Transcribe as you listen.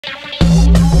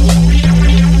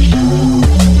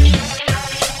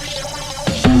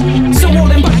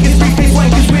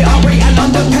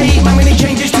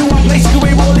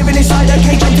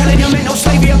cage. I'm telling you, mental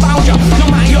slavery about you. No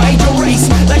matter your age or race,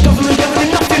 that government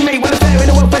governing nothing, mate. When they're fair in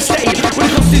a welfare state, when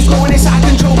the cost is growing, it's out of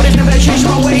control, but it's never gonna change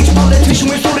my wage. Politician,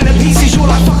 we're falling to pieces. You're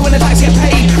like fuck when the tax get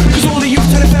paid, cause all the youth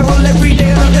turn feral every day.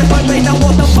 And I'm dead by mate. Now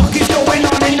what the fuck is going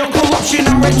on in no corruption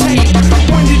and red tape?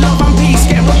 When did love and peace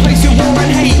get replaced with war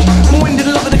and hate? And when did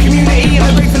the love of the community and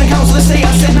the great from the council estate?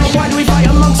 I said now why do we fight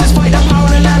amongst us, fight the power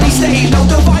and the nanny state? No,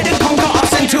 divide and conquer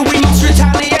us until we must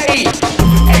retaliate.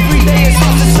 Every day it's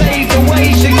hard to save the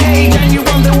wage, the cage, and you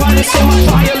wonder why there's so much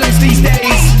violence these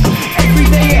days. Every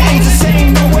day it ain't the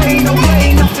same, no way,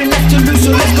 nothing left to lose,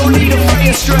 so let's go lead a fray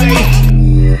astray.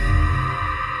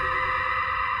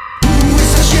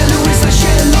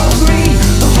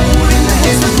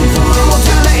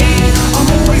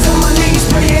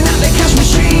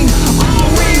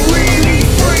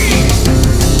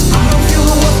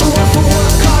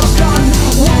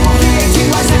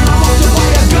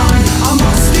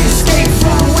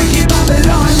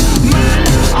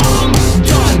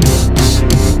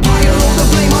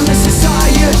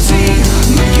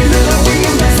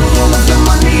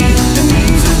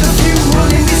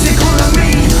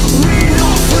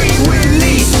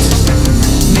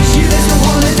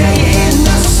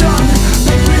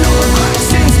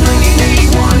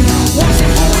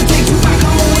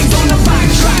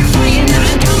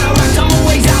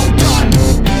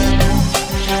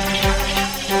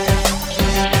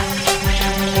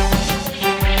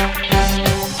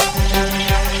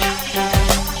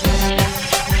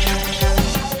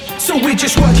 So we're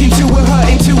just working till we're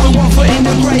hurting, till we're one foot in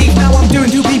the grave. Now I'm doing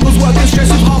two people's work and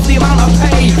stress with half the amount I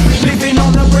pay. Living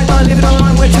on the breadline, living on a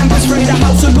line where tempers frayed. A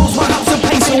house of laws, my house of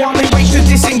pain, so I'm enraged to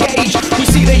disengage. We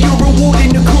see that you're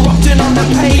rewarding the corrupt and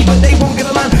underpaid, but they won't give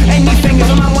a man anything if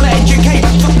a man wanna educate.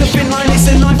 Fuck the thin line, it's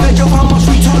a knife edge of how much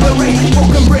we tolerate.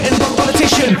 Broken Britain, but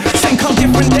politician, same come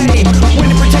different day.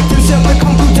 When they protect themselves,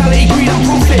 become brutality, greed and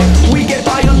profit. We get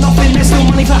by on nothing, there's no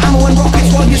money for ammo and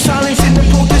rockets, while you're silencing the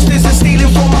protesters and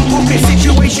stealing from our pockets.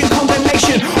 Situation,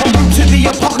 condemnation, en route to the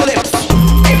apocalypse.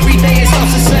 Every day it's us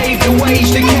to save the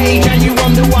wage, the cage, and you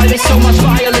wonder why there's so much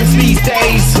violence these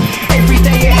days. Every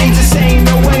day it ain't the same,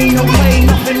 no way,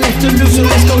 nothing left to lose, so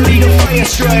let's go lead a fray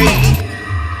astray.